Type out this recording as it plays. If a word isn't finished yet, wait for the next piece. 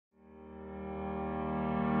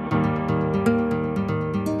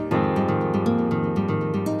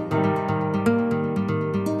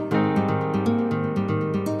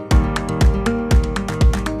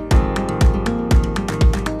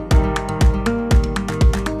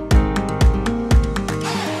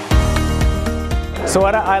So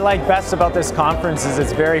what I like best about this conference is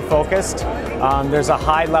it's very focused. There's a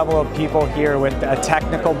high level of people here with a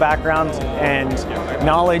technical background and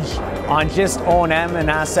knowledge on just O&M and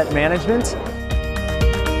asset management.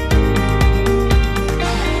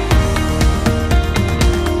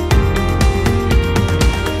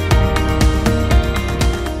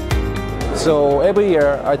 So every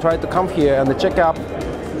year I try to come here and check up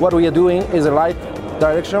what we are doing is the right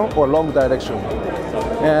direction or wrong direction.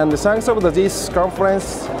 And thanks to this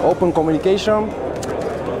conference, open communication,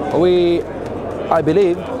 I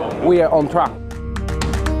believe we are on track.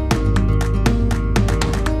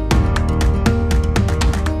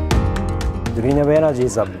 Renewable energy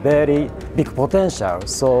is a very big potential,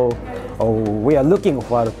 so we are looking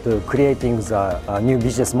forward to creating the new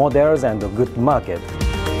business models and a good market.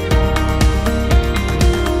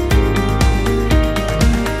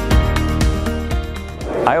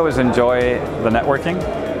 I always enjoy the networking,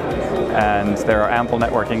 and there are ample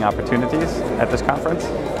networking opportunities at this conference.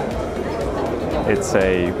 It's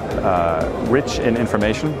a rich in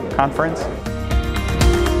information conference.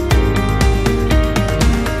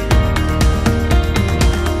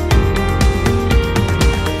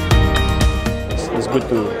 It's good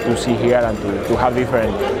to see here and to have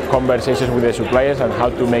different conversations with the suppliers and how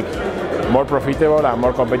to make more profitable and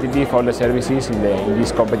more competitive all the services in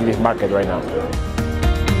this competitive market right now.